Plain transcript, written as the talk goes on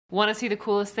Want to see the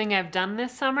coolest thing I've done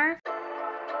this summer?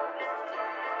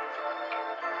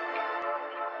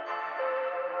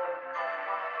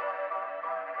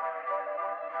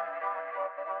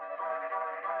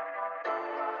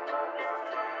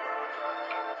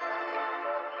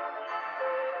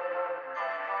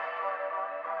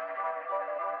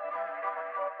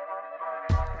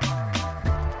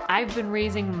 I've been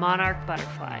raising monarch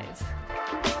butterflies.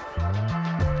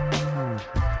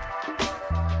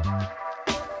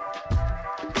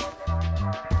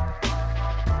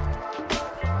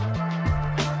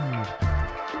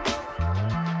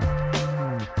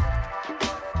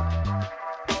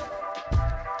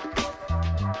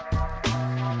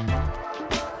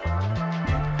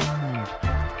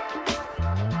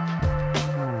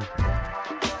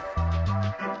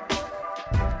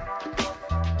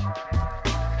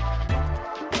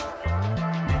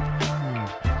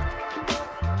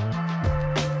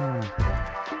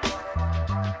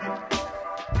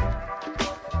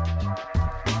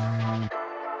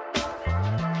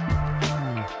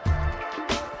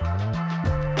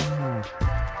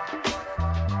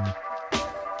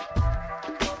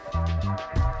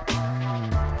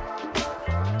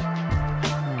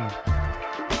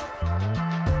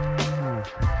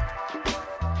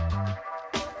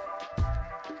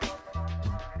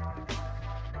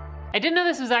 I didn't know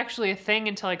this was actually a thing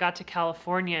until I got to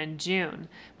California in June.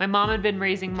 My mom had been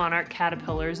raising monarch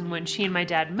caterpillars, and when she and my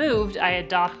dad moved, I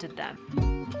adopted them.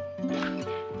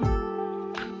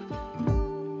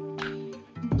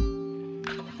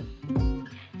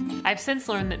 I've since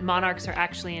learned that monarchs are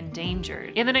actually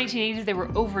endangered. In the 1980s, there were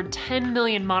over 10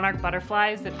 million monarch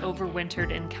butterflies that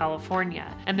overwintered in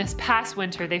California. And this past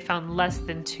winter, they found less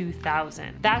than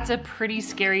 2,000. That's a pretty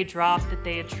scary drop that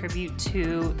they attribute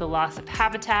to the loss of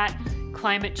habitat,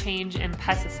 climate change, and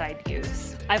pesticide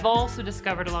use. I've also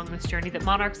discovered along this journey that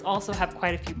monarchs also have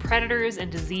quite a few predators and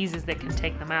diseases that can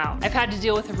take them out. I've had to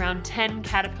deal with around 10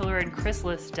 caterpillar and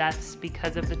chrysalis deaths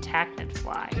because of the tachinid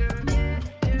fly.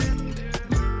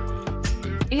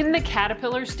 In the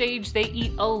caterpillar stage, they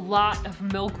eat a lot of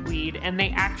milkweed, and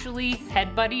they actually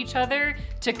headbutt each other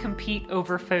to compete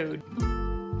over food.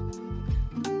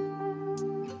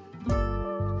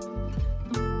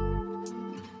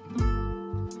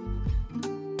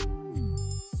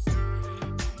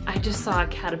 I just saw a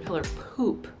caterpillar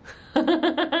poop.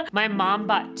 My mom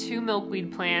bought 2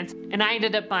 milkweed plants, and I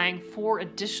ended up buying 4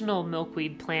 additional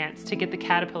milkweed plants to get the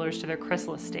caterpillars to their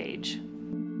chrysalis stage.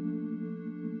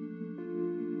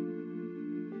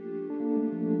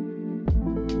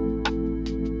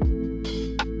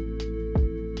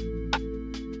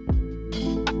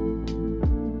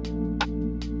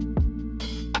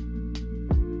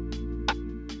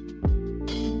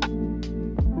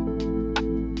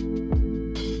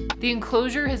 The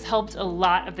enclosure has helped a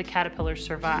lot of the caterpillars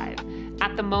survive.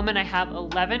 At the moment, I have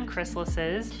 11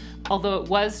 chrysalises, although it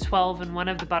was 12 and one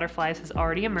of the butterflies has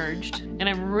already emerged. And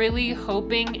I'm really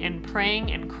hoping and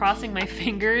praying and crossing my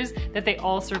fingers that they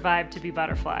all survive to be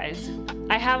butterflies.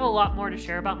 I have a lot more to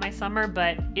share about my summer,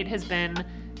 but it has been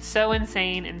so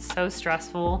insane and so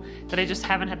stressful that I just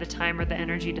haven't had the time or the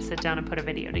energy to sit down and put a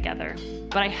video together.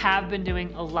 But I have been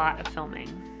doing a lot of filming.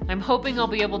 I'm hoping I'll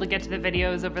be able to get to the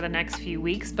videos over the next few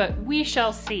weeks, but we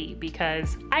shall see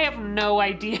because I have no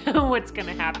idea what's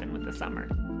gonna happen with the summer.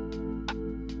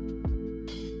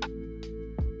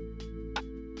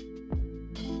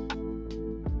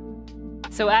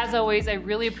 So as always, I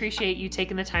really appreciate you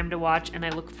taking the time to watch, and I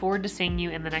look forward to seeing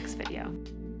you in the next video.